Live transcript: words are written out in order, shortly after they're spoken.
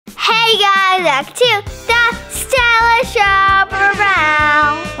back to the Stella Shop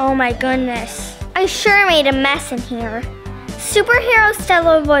Around. Oh my goodness. I sure made a mess in here. Superhero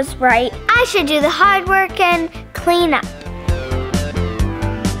Stella was right. I should do the hard work and clean up.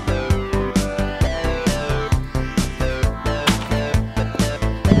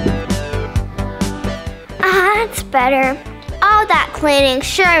 That's better. All that cleaning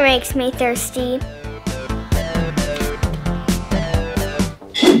sure makes me thirsty.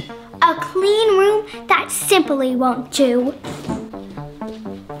 A clean room, that simply won't do.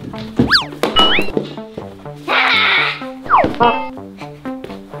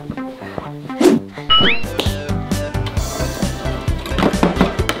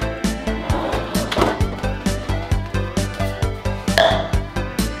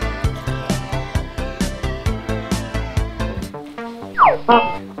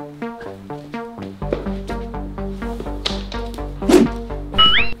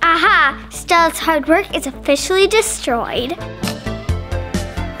 Aha! Stella's hard work is officially destroyed.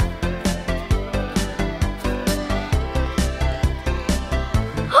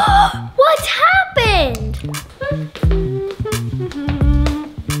 What's happened?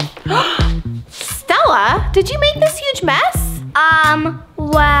 Stella, did you make this huge mess?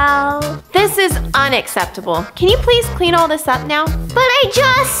 Well... This is unacceptable. Can you please clean all this up now? But I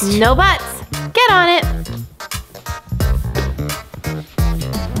just... No buts. Get on it.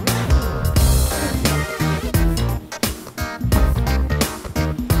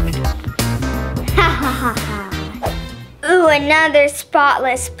 Ooh, another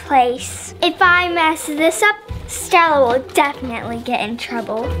spotless place. If I mess this up, Stella will definitely get in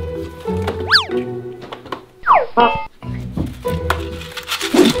trouble.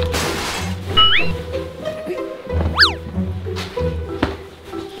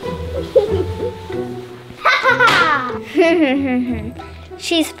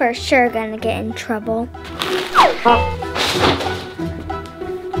 She's for sure gonna get in trouble.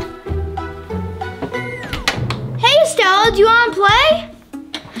 Hey Stella, do you wanna play?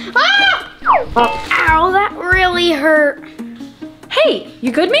 Ah! Ow, that really hurt. Hey,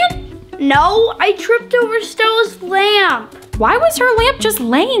 you good, man? No, I tripped over Stella's lamp. Why was her lamp just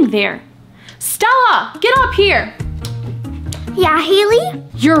laying there? Stella, get up here. Yeah, Haley?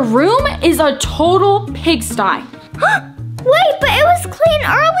 Your room is a total pigsty. Wait, but it was clean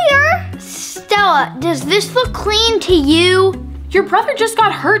earlier. Stella, does this look clean to you? Your brother just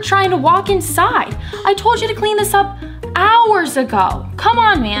got hurt trying to walk inside. I told you to clean this up hours ago. Come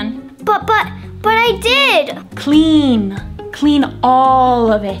on, man. But I did. Clean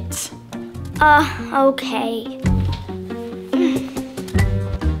all of it. Okay.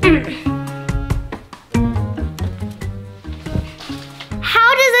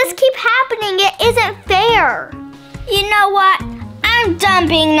 How does this keep happening? It isn't fair. You know what? I'm done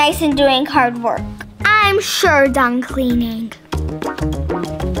being nice and doing hard work. I'm sure done cleaning.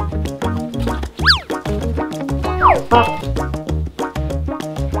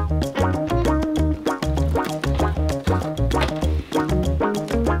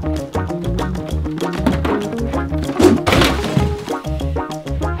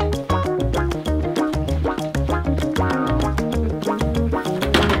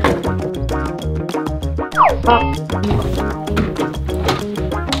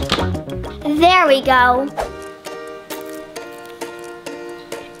 There we go.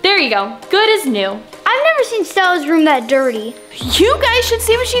 There you go. Good as new. I've never seen Stella's room that dirty. You guys should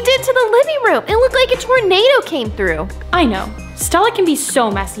see what she did to the living room. It looked like a tornado came through. I know. Stella can be so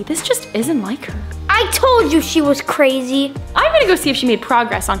messy. This just isn't like her. I told you she was crazy. I'm gonna go see if she made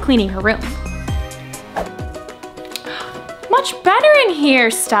progress on cleaning her room. Much better in here,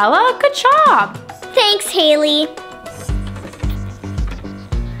 Stella. Good job. Thanks, Haley.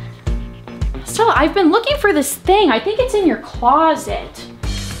 Stella, I've been looking for this thing. I think it's in your closet.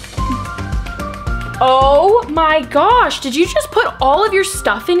 Oh my gosh, did you just put all of your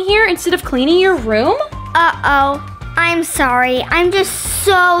stuff in here instead of cleaning your room? Uh-oh, I'm sorry. I'm just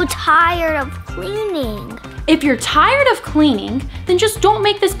so tired of cleaning. If you're tired of cleaning, then just don't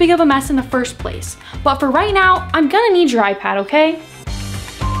make this big of a mess in the first place. But for right now, I'm gonna need your iPad, okay?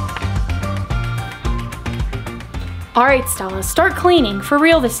 All right, Stella, start cleaning, for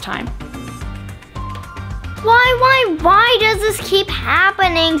real this time. Why does this keep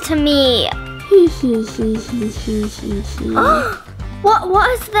happening to me? What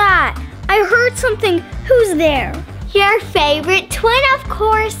was that? I heard something. Who's there? Your favorite twin, of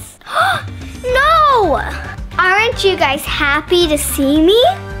course. No! Aren't you guys happy to see me?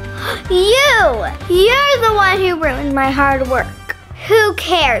 You're the one who ruined my hard work. Who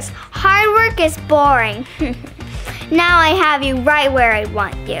cares? Hard work is boring. Now I have you right where I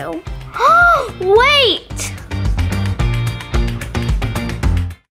want you. Wait!